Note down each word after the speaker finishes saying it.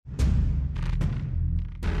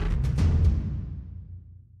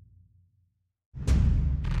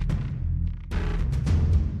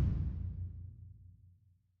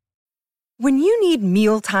When you need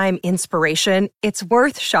mealtime inspiration, it's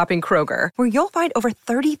worth shopping Kroger, where you'll find over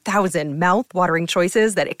 30,000 mouth-watering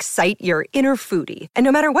choices that excite your inner foodie. And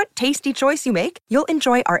no matter what tasty choice you make, you'll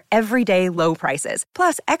enjoy our everyday low prices,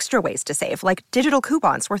 plus extra ways to save, like digital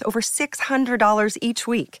coupons worth over $600 each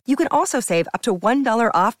week. You can also save up to $1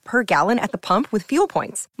 off per gallon at the pump with fuel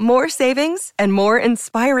points. More savings and more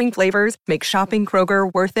inspiring flavors make shopping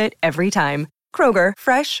Kroger worth it every time. Kroger,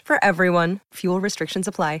 fresh for everyone. Fuel restrictions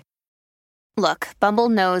apply. Look, Bumble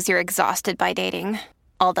knows you're exhausted by dating.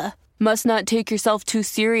 All the, must not take yourself too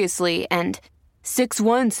seriously, and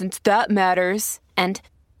 6'1" since that matters, and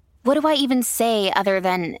what do I even say other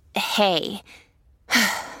than, hey?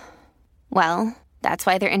 Well, that's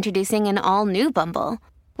why they're introducing an all-new Bumble,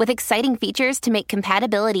 with exciting features to make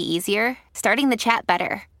compatibility easier, starting the chat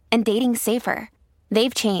better, and dating safer.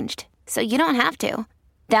 They've changed, so you don't have to.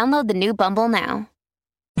 Download the new Bumble now.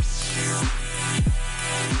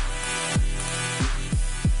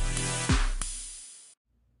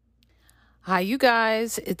 Hi, you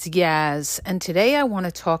guys. It's Yaz, and today I want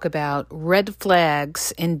to talk about red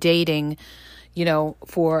flags in dating,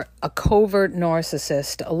 for a covert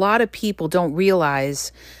narcissist. A lot of people don't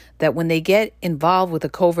realize that when they get involved with a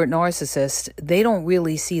covert narcissist, they don't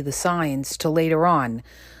really see the signs till later on.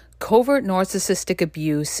 Covert narcissistic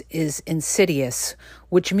abuse is insidious,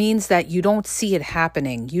 which means that you don't see it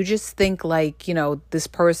happening. You just think like, this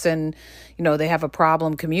person, they have a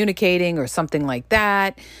problem communicating or something like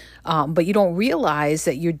that. But you don't realize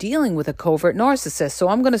that you're dealing with a covert narcissist. So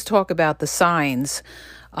I'm going to talk about the signs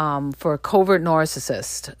for a covert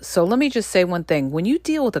narcissist. So let me just say one thing. When you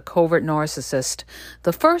deal with a covert narcissist,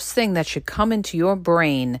 the first thing that should come into your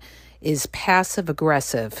brain is passive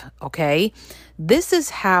aggressive, okay? This is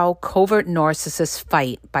how covert narcissists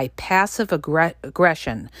fight, by passive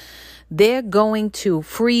aggression. They're going to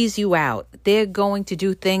freeze you out. They're going to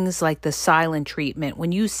do things like the silent treatment.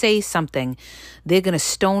 When you say something, they're going to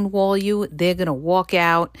stonewall you. They're going to walk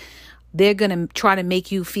out. They're going to try to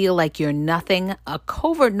make you feel like you're nothing. A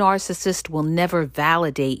covert narcissist will never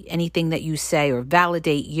validate anything that you say or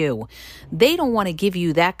validate you. They don't want to give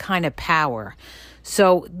you that kind of power.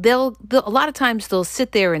 So they'll a lot of times they'll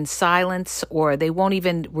sit there in silence, or they won't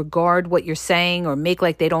even regard what you're saying or make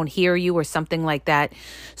like they don't hear you or something like that.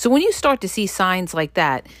 So when you start to see signs like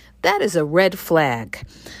that, that is a red flag.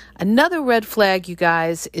 Another red flag, you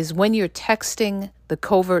guys, is when you're texting the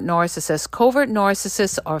covert narcissist. Covert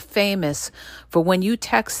narcissists are famous for when you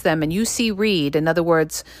text them and you see read. In other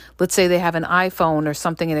words, let's say they have an iPhone or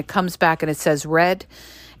something and it comes back and it says read,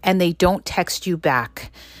 and they don't text you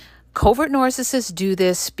back. Covert narcissists do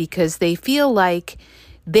this because they feel like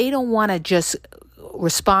they don't want to just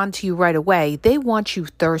respond to you right away. They want you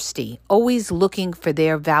thirsty, always looking for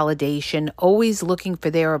their validation, always looking for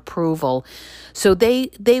their approval. So they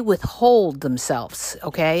withhold themselves,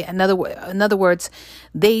 okay? In other words,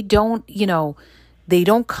 they don't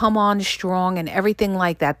come on strong and everything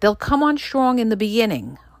like that. They'll come on strong in the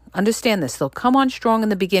beginning. Understand this. They'll come on strong in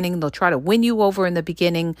the beginning. They'll try to win you over in the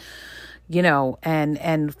beginning,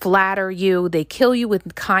 and flatter you. They kill you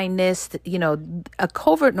with kindness. A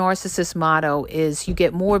covert narcissist motto is you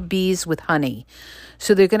get more bees with honey.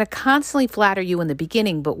 So they're going to constantly flatter you in the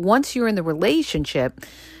beginning. But once you're in the relationship,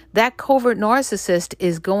 that covert narcissist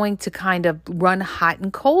is going to kind of run hot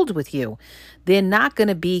and cold with you. They're not going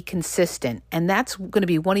to be consistent. And that's going to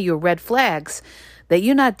be one of your red flags that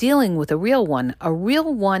you're not dealing with a real one. A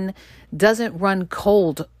real one doesn't run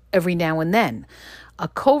cold every now and then. A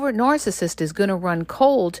covert narcissist is going to run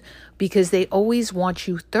cold because they always want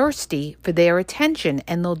you thirsty for their attention,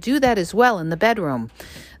 and they'll do that as well in the bedroom.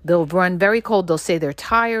 They'll run very cold. They'll say they're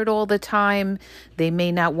tired all the time. They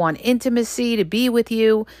may not want intimacy to be with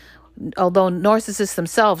you. Although narcissists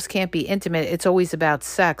themselves can't be intimate, it's always about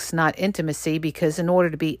sex, not intimacy, because in order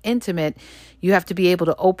to be intimate, you have to be able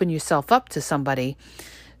to open yourself up to somebody.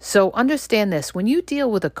 So understand this. When you deal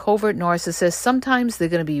with a covert narcissist, sometimes they're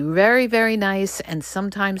going to be very, very nice, and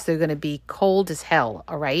sometimes they're going to be cold as hell,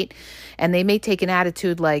 all right? And they may take an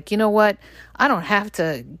attitude like, you know what, I don't have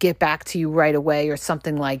to get back to you right away or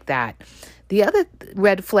something like that. The other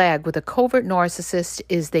red flag with a covert narcissist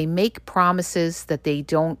is they make promises that they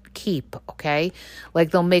don't keep, okay? Like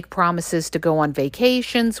they'll make promises to go on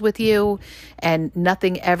vacations with you, and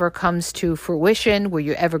nothing ever comes to fruition where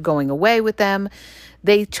you're ever going away with them.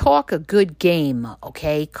 They talk a good game,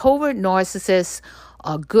 okay? Covert narcissists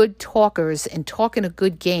are good talkers and talking a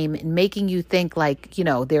good game and making you think like,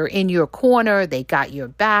 they're in your corner, they got your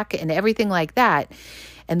back and everything like that.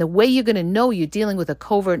 And the way you're going to know you're dealing with a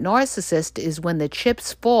covert narcissist is when the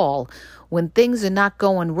chips fall, when things are not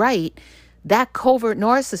going right. that covert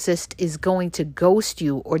narcissist is going to ghost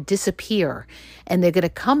you or disappear. And they're going to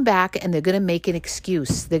come back and they're going to make an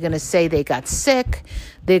excuse. They're going to say they got sick.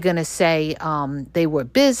 They're going to say they were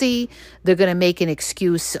busy. They're going to make an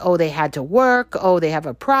excuse, oh, they had to work. Oh, they have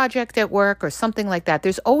a project at work or something like that.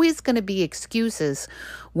 There's always going to be excuses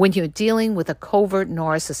when you're dealing with a covert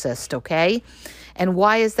narcissist, okay? And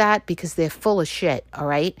why is that? Because they're full of shit, all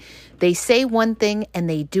right? They say one thing and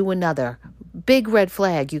they do another. Big red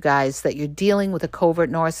flag, you guys, that you're dealing with a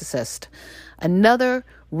covert narcissist. Another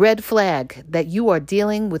red flag that you are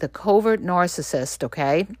dealing with a covert narcissist,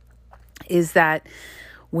 okay, is that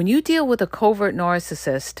when you deal with a covert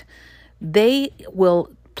narcissist, they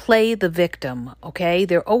will play the victim, okay?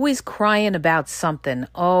 They're always crying about something.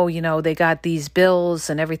 Oh, they got these bills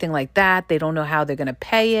and everything like that. They don't know how they're going to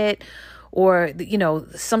pay it. Or,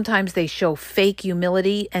 sometimes they show fake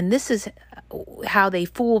humility. And this is how they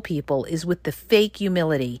fool people, is with the fake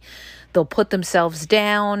humility. They'll put themselves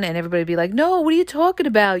down and everybody be like, no, what are you talking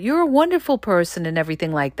about? You're a wonderful person and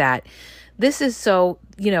everything like that. This is so,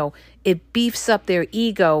 it beefs up their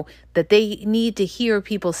ego that they need to hear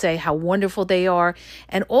people say how wonderful they are.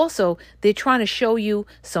 And also, they're trying to show you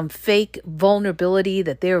some fake vulnerability,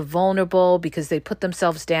 that they're vulnerable because they put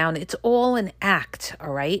themselves down. It's all an act,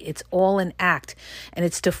 all right? It's all an act. And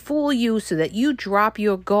it's to fool you so that you drop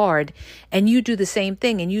your guard and you do the same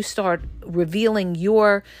thing and you start revealing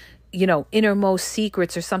your innermost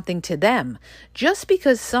secrets or something to them. Just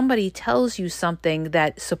because somebody tells you something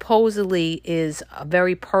that supposedly is a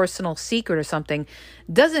very personal secret or something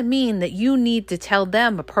doesn't mean that you need to tell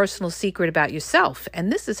them a personal secret about yourself.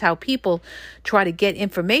 And this is how people try to get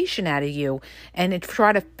information out of you and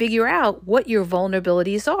try to figure out what your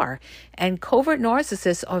vulnerabilities are. And covert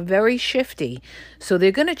narcissists are very shifty. So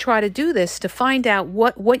they're going to try to do this to find out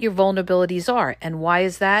what your vulnerabilities are. And why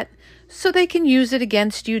is that? So they can use it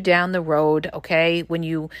against you down the road, okay? When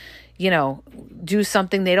you do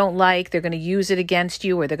something they don't like, they're going to use it against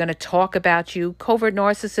you or they're going to talk about you. Covert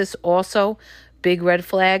narcissists also, big red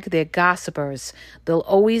flag, they're gossipers. They'll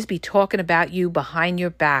always be talking about you behind your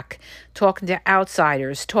back, talking to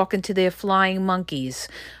outsiders, talking to their flying monkeys,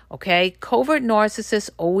 okay? Covert narcissists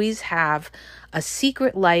always have a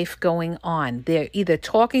secret life going on. They're either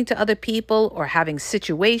talking to other people or having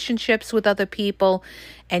situationships with other people,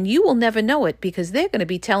 and you will never know it because they're going to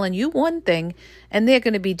be telling you one thing and they're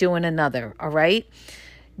going to be doing another, all right?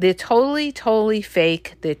 They're totally, totally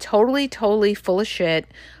fake. They're totally, totally full of shit,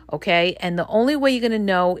 okay? And the only way you're going to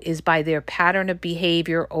know is by their pattern of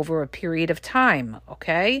behavior over a period of time,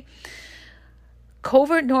 okay?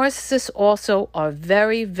 Covert narcissists also are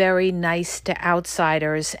very, very nice to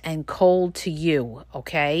outsiders and cold to you,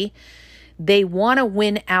 okay? They want to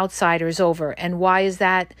win outsiders over. And why is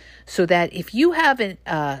that? So that if you have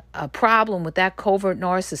a problem with that covert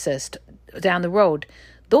narcissist down the road,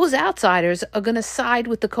 those outsiders are going to side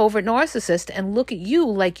with the covert narcissist and look at you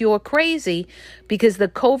like you're crazy because the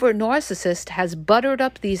covert narcissist has buttered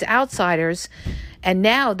up these outsiders and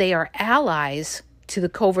now they are allies to the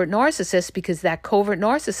covert narcissist because that covert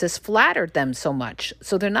narcissist flattered them so much.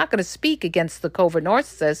 So they're not going to speak against the covert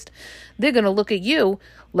narcissist. They're going to look at you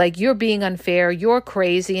like you're being unfair, you're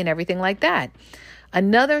crazy, and everything like that.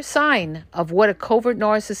 Another sign of what a covert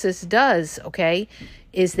narcissist does, okay,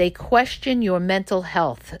 is they question your mental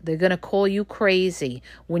health. They're going to call you crazy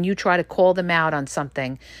when you try to call them out on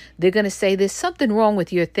something. They're going to say there's something wrong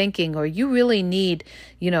with your thinking or you really need,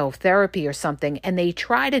 therapy or something. And they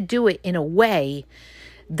try to do it in a way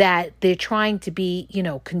that they're trying to be,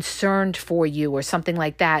 concerned for you or something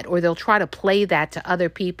like that. Or they'll try to play that to other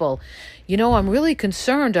people. I'm really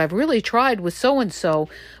concerned. I've really tried with so-and-so,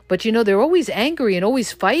 but, they're always angry and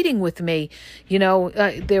always fighting with me.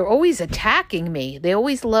 They're always attacking me. They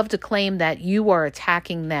always love to claim that you are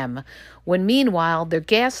attacking them, when meanwhile, they're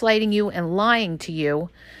gaslighting you and lying to you.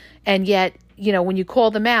 And yet, when you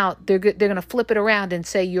call them out, they're going to flip it around and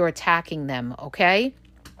say you're attacking them, okay?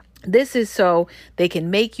 This is so they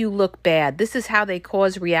can make you look bad. This is how they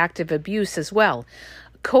cause reactive abuse as well.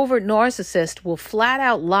 Covert narcissist will flat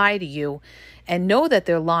out lie to you and know that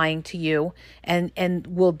they're lying to you and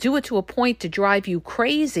will do it to a point to drive you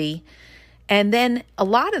crazy. And then a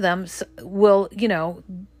lot of them will,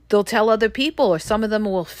 they'll tell other people, or some of them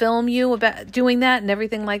will film you about doing that and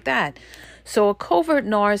everything like that. So a covert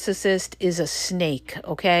narcissist is a snake,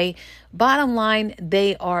 okay? Bottom line,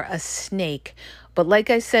 they are a snake. But like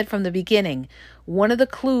I said from the beginning, one of the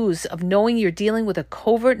clues of knowing you're dealing with a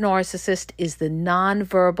covert narcissist is the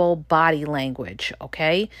nonverbal body language,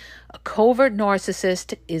 okay? A covert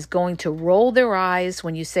narcissist is going to roll their eyes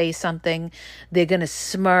when you say something. They're going to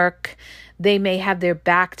smirk. They may have their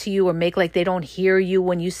back to you or make like they don't hear you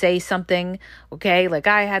when you say something, okay? Like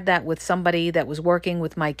I had that with somebody that was working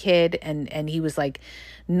with my kid and he was like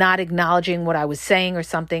not acknowledging what I was saying or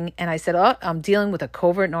something. And I said, oh, I'm dealing with a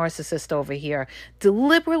covert narcissist over here,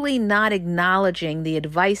 deliberately not acknowledging the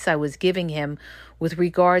advice I was giving him with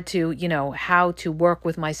regard to, how to work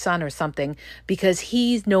with my son or something, because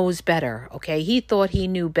he knows better, okay? He thought he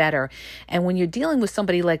knew better. And when you're dealing with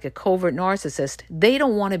somebody like a covert narcissist, they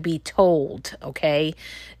don't want to be told, okay?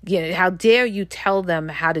 How dare you tell them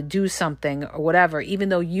how to do something or whatever, even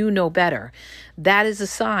though you know better. That is a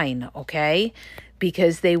sign, okay?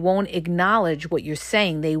 Because they won't acknowledge what you're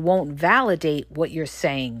saying. They won't validate what you're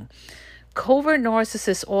saying. Covert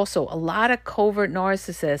narcissists also, a lot of covert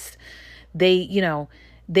narcissists,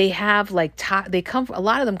 they have like, a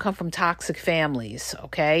lot of them come from toxic families,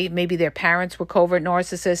 okay? Maybe their parents were covert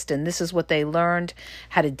narcissists and this is what they learned,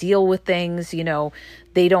 how to deal with things,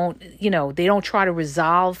 they don't try to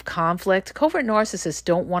resolve conflict. Covert narcissists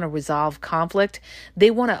don't want to resolve conflict. They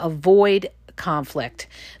want to avoid conflict.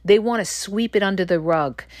 They want to sweep it under the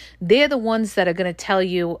rug. They're the ones that are going to tell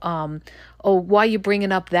you, oh, why are you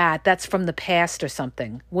bringing up that? That's from the past or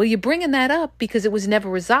something. Well, you're bringing that up because it was never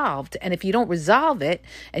resolved. And if you don't resolve it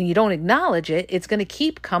and you don't acknowledge it, it's going to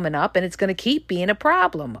keep coming up and it's going to keep being a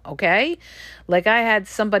problem, okay? Like I had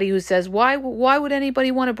somebody who says, why would anybody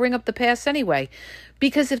want to bring up the past anyway?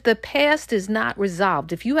 Because if the past is not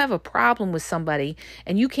resolved, if you have a problem with somebody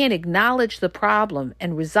and you can't acknowledge the problem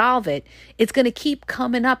and resolve it, it's going to keep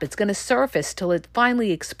coming up. It's going to surface till it finally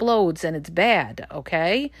explodes and it's bad,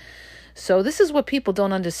 okay? So this is what people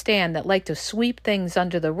don't understand that like to sweep things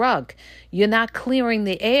under the rug. You're not clearing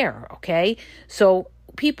the air, okay? So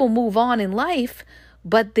people move on in life,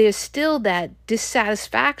 but there's still that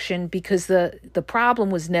dissatisfaction because the problem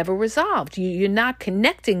was never resolved. You're not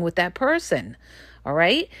connecting with that person. All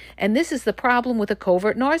right. And this is the problem with a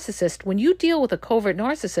covert narcissist. When you deal with a covert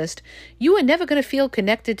narcissist, you are never going to feel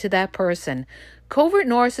connected to that person. Covert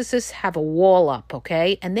narcissists have a wall up,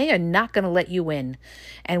 okay? And they are not going to let you in.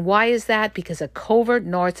 And why is that? Because a covert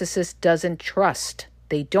narcissist doesn't trust.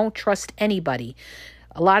 They don't trust anybody.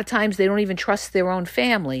 A lot of times they don't even trust their own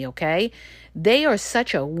family, okay? They are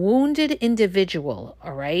such a wounded individual,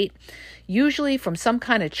 all right? Usually from some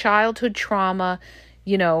kind of childhood trauma,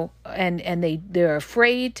 and they're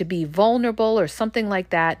afraid to be vulnerable or something like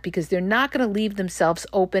that because they're not going to leave themselves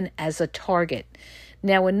open as a target.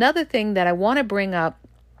 Now, another thing that I want to bring up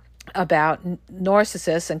about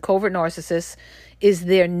narcissists and covert narcissists is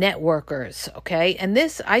their networkers, okay? And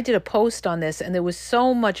I did a post on this and there was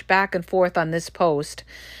so much back and forth on this post.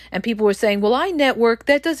 And people were saying, well, I network.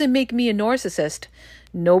 That doesn't make me a narcissist.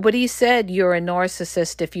 Nobody said you're a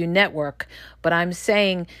narcissist if you network, but I'm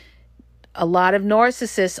saying a lot of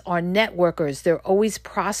narcissists are networkers. They're always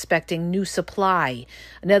prospecting new supply.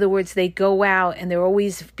 In other words, they go out and they're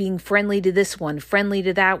always being friendly to this one, friendly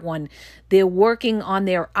to that one. They're working on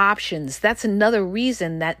their options. That's another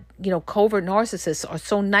reason that, covert narcissists are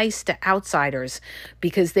so nice to outsiders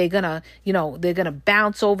because they're going to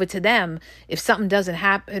bounce over to them. If something doesn't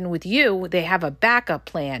happen with you, they have a backup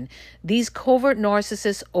plan. These covert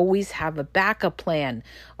narcissists always have a backup plan.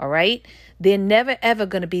 All right. They're never, ever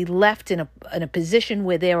going to be left in a position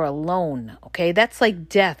where they're alone, okay? That's like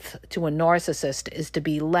death to a narcissist is to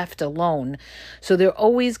be left alone. So they're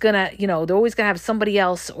always going to, have somebody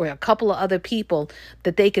else or a couple of other people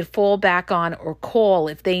that they could fall back on or call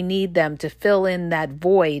if they need them to fill in that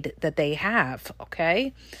void that they have,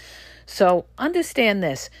 okay? So understand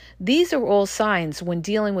this. These are all signs when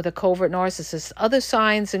dealing with a covert narcissist. Other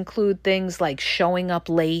signs include things like showing up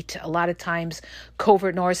late. A lot of times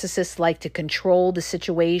covert narcissists like to control the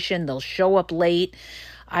situation. They'll show up late.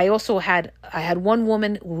 I had one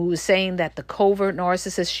woman who was saying that the covert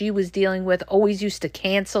narcissist she was dealing with always used to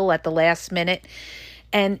cancel at the last minute.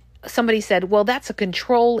 And somebody said, well, that's a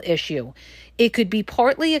control issue. It could be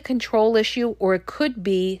partly a control issue, or it could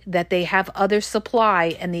be that they have other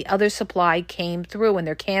supply and the other supply came through and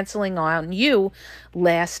they're canceling on you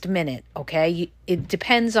last minute, okay? It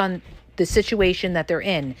depends on the situation that they're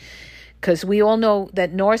in, because we all know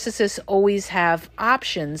that narcissists always have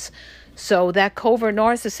options. So that covert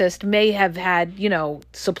narcissist may have had,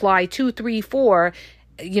 supply 2, 3, 4,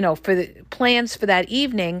 for the plans for that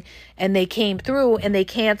evening, and they came through and they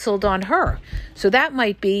canceled on her. So that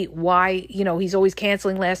might be why, he's always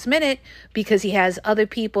canceling last minute, because he has other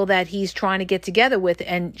people that he's trying to get together with,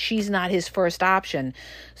 and she's not his first option.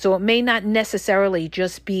 So it may not necessarily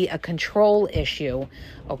just be a control issue.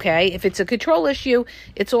 Okay. If it's a control issue,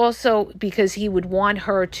 it's also because he would want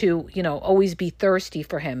her to, always be thirsty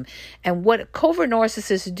for him. And what covert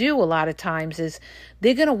narcissists do a lot of times is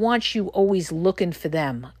they're going to want you always looking for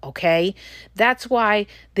them. Okay. That's why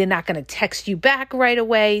they're not going to text you back right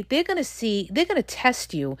away. They're going to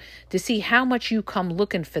test you to see how much you come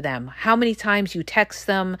looking for them, how many times you text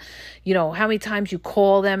them, how many times you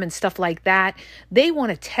call them and stuff like that. They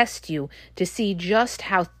want to test you to see just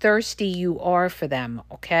how thirsty you are for them.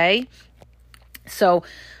 Okay. So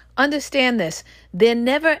understand this. They're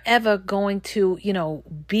never ever going to,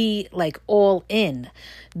 be like all in.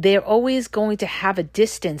 They're always going to have a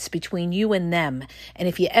distance between you and them. And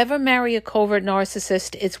if you ever marry a covert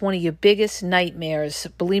narcissist, it's one of your biggest nightmares.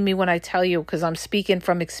 Believe me when I tell you, because I'm speaking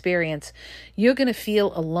from experience. You're going to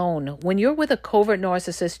feel alone. When you're with a covert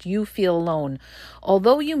narcissist, you feel alone.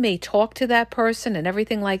 Although you may talk to that person and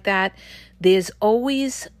everything like that, there's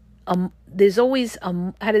always a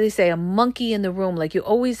monkey in the room. Like, you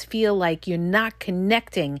always feel like you're not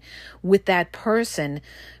connecting with that person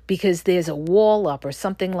because there's a wall up or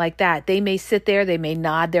something like that. They may sit there, they may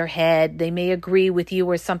nod their head, they may agree with you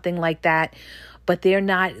or something like that, but they're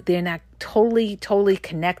not totally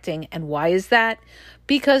connecting. And why is that?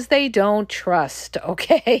 Because they don't trust,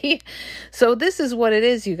 okay? So this is what it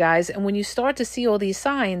is, you guys. And when you start to see all these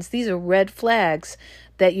signs, these are red flags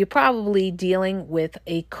that you're probably dealing with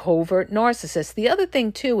a covert narcissist. The other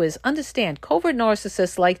thing, too, is understand covert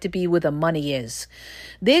narcissists like to be where the money is.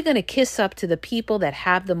 They're going to kiss up to the people that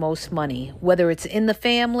have the most money, whether it's in the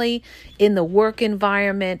family, in the work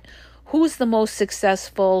environment, who's the most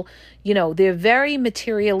successful. They're very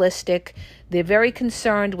materialistic. They're very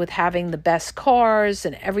concerned with having the best cars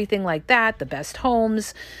and everything like that, the best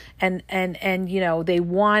homes. And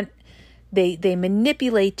they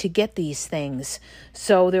manipulate to get these things.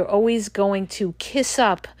 So they're always going to kiss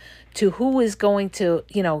up to who is going to,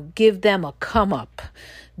 give them a come up.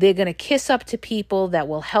 They're going to kiss up to people that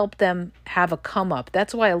will help them have a come up.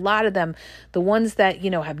 That's why a lot of them, the ones that,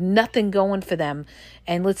 have nothing going for them,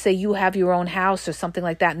 and let's say you have your own house or something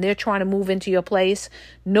like that, and they're trying to move into your place,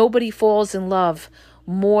 nobody falls in love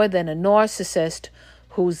more than a narcissist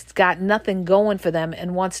who's got nothing going for them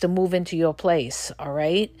and wants to move into your place. All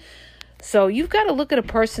right. So you've got to look at a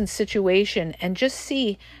person's situation and just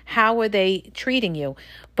see how are they treating you.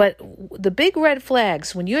 But the big red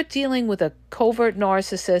flags when you're dealing with a covert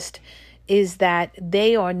narcissist is that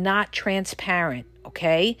they are not transparent,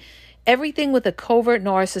 okay? Everything with a covert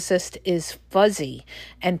narcissist is fuzzy,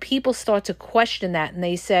 and people start to question that, and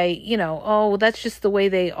they say, oh, that's just the way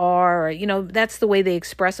they are, or, that's the way they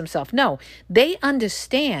express themselves. No, they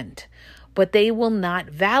understand, but they will not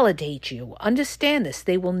validate you. Understand this.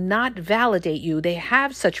 They will not validate you. They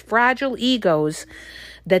have such fragile egos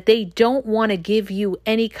that they don't want to give you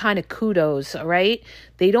any kind of kudos, all right?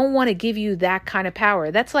 They don't want to give you that kind of power.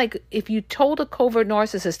 That's like if you told a covert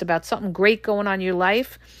narcissist about something great going on in your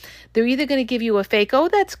life, they're either going to give you a fake, oh,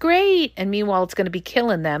 that's great, and meanwhile it's going to be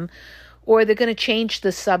killing them, or they're going to change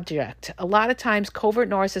the subject. A lot of times, covert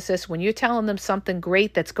narcissists, when you're telling them something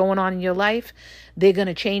great that's going on in your life, they're going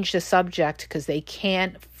to change the subject because they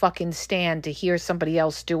can't fucking stand to hear somebody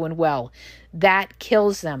else doing well. That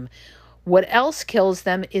kills them. What else kills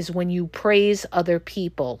them is when you praise other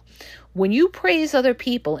people. When you praise other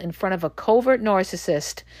people in front of a covert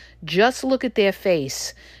narcissist, just look at their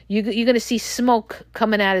face. You're going to see smoke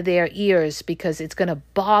coming out of their ears because it's going to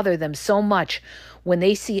bother them so much when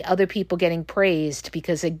they see other people getting praised,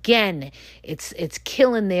 because again, it's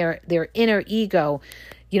killing their inner ego,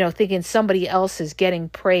 thinking somebody else is getting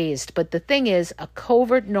praised. But the thing is, a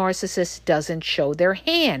covert narcissist doesn't show their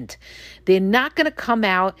hand. They're not going to come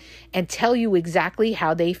out and tell you exactly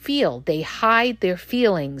how they feel. They hide their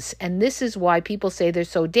feelings. And this is why people say they're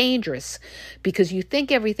so dangerous, because you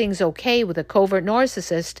think everything's okay with a covert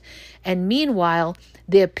narcissist, and meanwhile,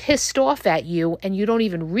 they're pissed off at you and you don't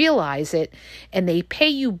even realize it, and they pay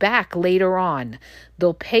you back later on.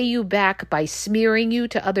 They'll pay you back by smearing you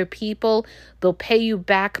to other people. They'll pay you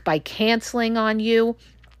back by canceling on you.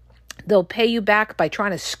 They'll pay you back by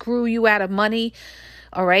trying to screw you out of money.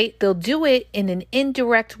 All right. They'll do it in an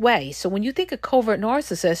indirect way. So when you think of covert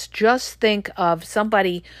narcissist, just think of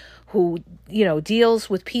somebody who, deals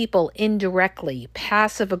with people indirectly,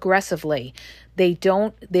 passive aggressively.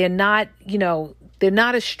 They're not, They're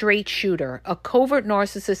not a straight shooter. A covert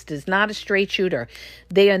narcissist is not a straight shooter.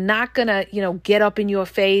 They are not going to, get up in your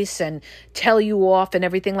face and tell you off and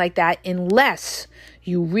everything like that unless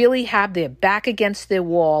you really have their back against their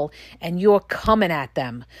wall and you're coming at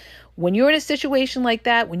them. When you're in a situation like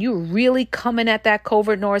that, when you're really coming at that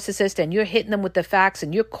covert narcissist and you're hitting them with the facts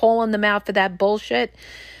and you're calling them out for that bullshit,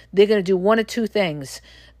 they're going to do one of two things.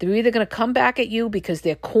 They're either going to come back at you because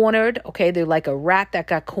they're cornered, okay? They're like a rat that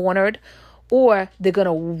got cornered, or they're going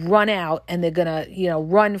to run out and they're going to,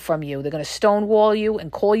 run from you. They're going to stonewall you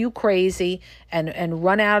and call you crazy and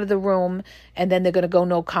run out of the room, and then they're going to go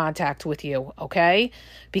no contact with you, okay?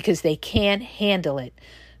 Because they can't handle it.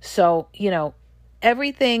 So,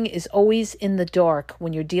 everything is always in the dark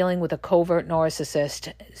when you're dealing with a covert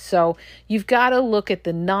narcissist. So you've got to look at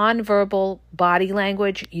the nonverbal body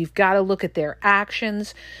language. You've got to look at their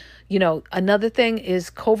actions. Another thing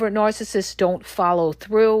is covert narcissists don't follow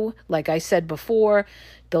through. Like I said before,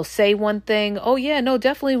 they'll say one thing. Oh, yeah, no,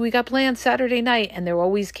 definitely. We got plans Saturday night. And they're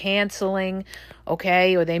always canceling.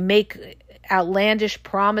 Okay. Or they make outlandish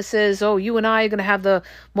promises. Oh, you and I are going to have the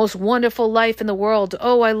most wonderful life in the world.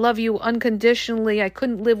 Oh, I love you unconditionally. I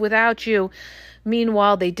couldn't live without you.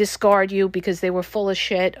 Meanwhile, they discard you because they were full of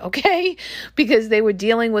shit, okay? Because they were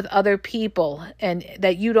dealing with other people and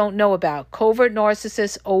that you don't know about. Covert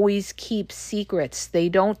narcissists always keep secrets. They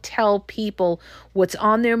don't tell people what's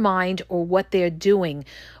on their mind or what they're doing.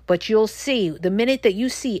 But you'll see, the minute that you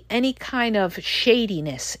see any kind of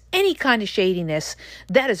shadiness,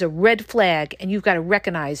 that is a red flag, and you've got to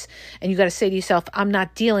recognize, and you've got to say to yourself, I'm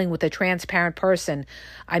not dealing with a transparent person.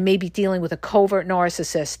 I may be dealing with a covert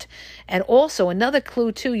narcissist. And also, another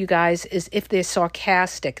clue too, you guys, is if they're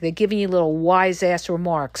sarcastic. They're giving you little wise-ass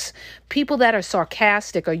remarks. People that are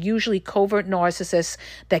sarcastic are usually covert narcissists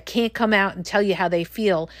that can't come out and tell you how they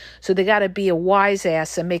feel. So they got to be a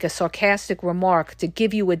wise-ass and make a sarcastic remark to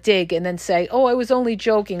give you a dig and then say, oh, I was only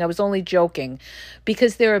joking.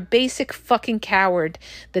 Because they're a basic fucking coward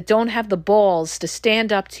that don't have the balls to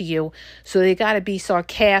stand up to you. So they got to be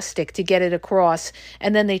sarcastic to get it across.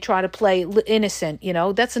 And then they try to play innocent.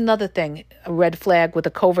 That's another thing, a red flag with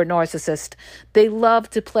a covert narcissist. They love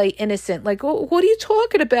to play innocent. Like, oh, what are you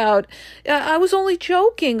talking about? I was only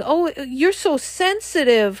joking. Oh, you're so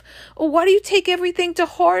sensitive. Oh, why do you take everything to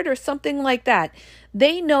heart or something like that?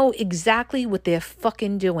 They know exactly what they're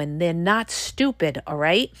fucking doing. They're not stupid, all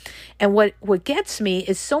right? And what gets me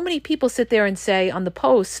is so many people sit there and say on the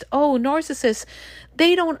post, oh, narcissists,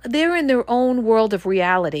 they're in their own world of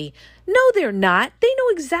reality. No, they're not. They know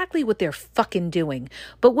exactly what they're fucking doing.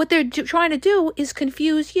 But what they're trying to do is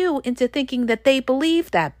confuse you into thinking that they believe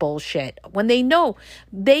that bullshit when they know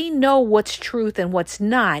what's truth and what's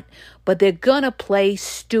not, but they're gonna play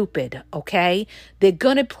stupid, okay? They're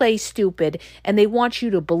gonna play stupid, and they want you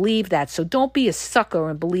to believe that. So don't be a sucker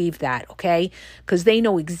and believe that, okay? Because they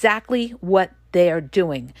know exactly what they're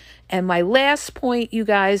doing. And my last point, you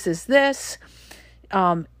guys, is this.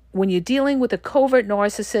 When you're dealing with a covert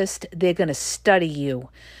narcissist, they're going to study you.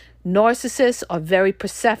 Narcissists are very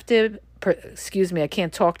perceptive. I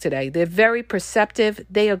can't talk today. They're very perceptive.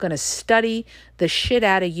 They are going to study the shit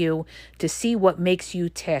out of you to see what makes you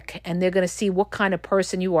tick. And they're going to see what kind of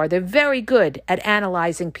person you are. They're very good at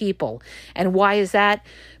analyzing people. And why is that?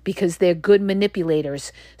 Because they're good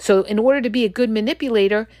manipulators. So in order to be a good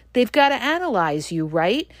manipulator, they've got to analyze you,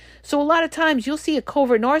 right? So a lot of times you'll see a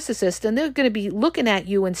covert narcissist and they're going to be looking at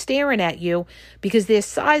you and staring at you because they're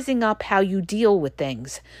sizing up how you deal with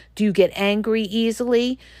things. Do you get angry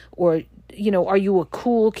easily? Or, are you a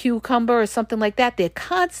cool cucumber or something like that? They're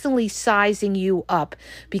constantly sizing you up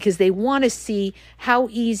because they want to see how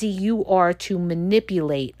easy you are to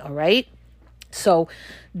manipulate, all right? So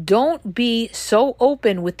don't be so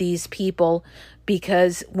open with these people,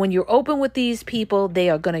 because when you're open with these people, they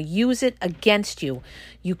are going to use it against you.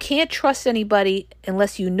 You can't trust anybody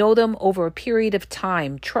unless you know them over a period of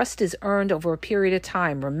time. Trust is earned over a period of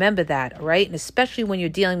time. Remember that, all right? And especially when you're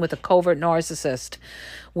dealing with a covert narcissist.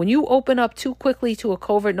 When you open up too quickly to a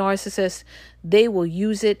covert narcissist, they will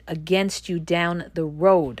use it against you down the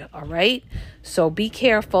road, all right? So be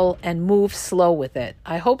careful and move slow with it.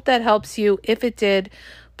 I hope that helps you. If it did,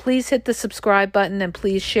 please hit the subscribe button and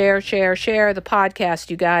please share the podcast,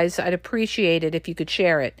 you guys. I'd appreciate it if you could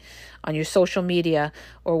share it on your social media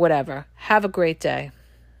or whatever. Have a great day.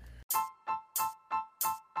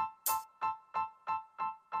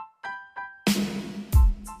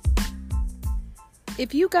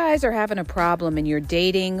 If you guys are having a problem in your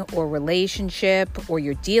dating or relationship, or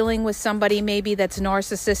you're dealing with somebody maybe that's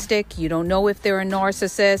narcissistic, you don't know if they're a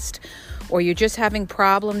narcissist, or you're just having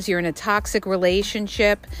problems, you're in a toxic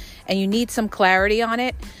relationship and you need some clarity on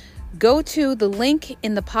it, Go to the link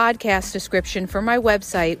in the podcast description for my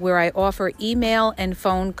website where I offer email and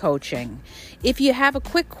phone coaching. If you have a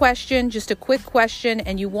quick question, just a quick question,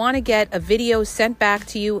 and you want to get a video sent back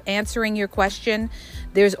to you answering your question,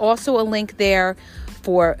 there's also a link there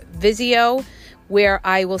for Vizio where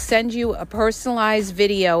I will send you a personalized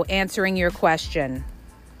video answering your question.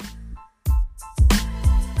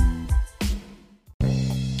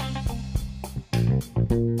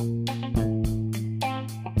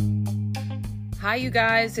 Hi, you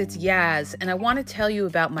guys, it's Yaz, and I want to tell you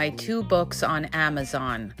about my 2 books on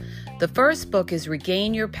Amazon. The first book is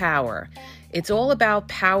Regain Your Power. It's all about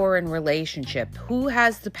power and relationship. Who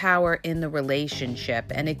has the power in the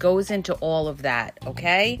relationship? And it goes into all of that,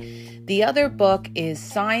 okay? The other book is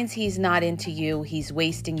Signs He's Not Into You, He's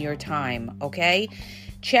Wasting Your Time, okay?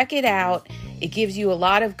 Check it out. It gives you a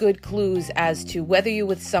lot of good clues as to whether you're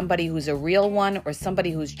with somebody who's a real one or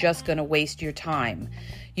somebody who's just going to waste your time.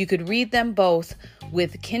 You could read them both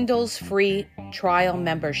with Kindle's free trial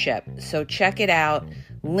membership. So check it out.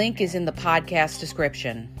 Link is in the podcast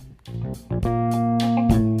description.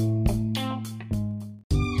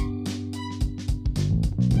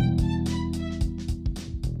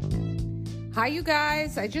 Hi, you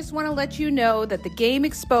guys. I just want to let you know that the Game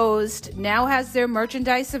Exposed now has their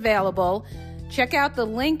merchandise available. Check out the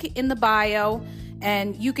link in the bio.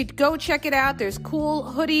 And you could go check it out. There's cool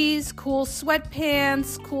hoodies, cool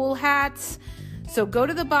sweatpants, cool hats. So go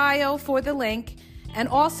to the bio for the link. And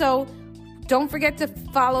also, don't forget to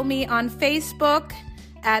follow me on Facebook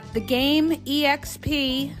at The Game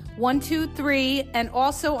EXP 123 and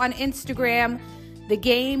also on Instagram, The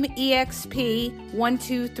Game EXP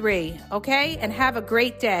 123. Okay? And have a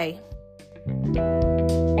great day.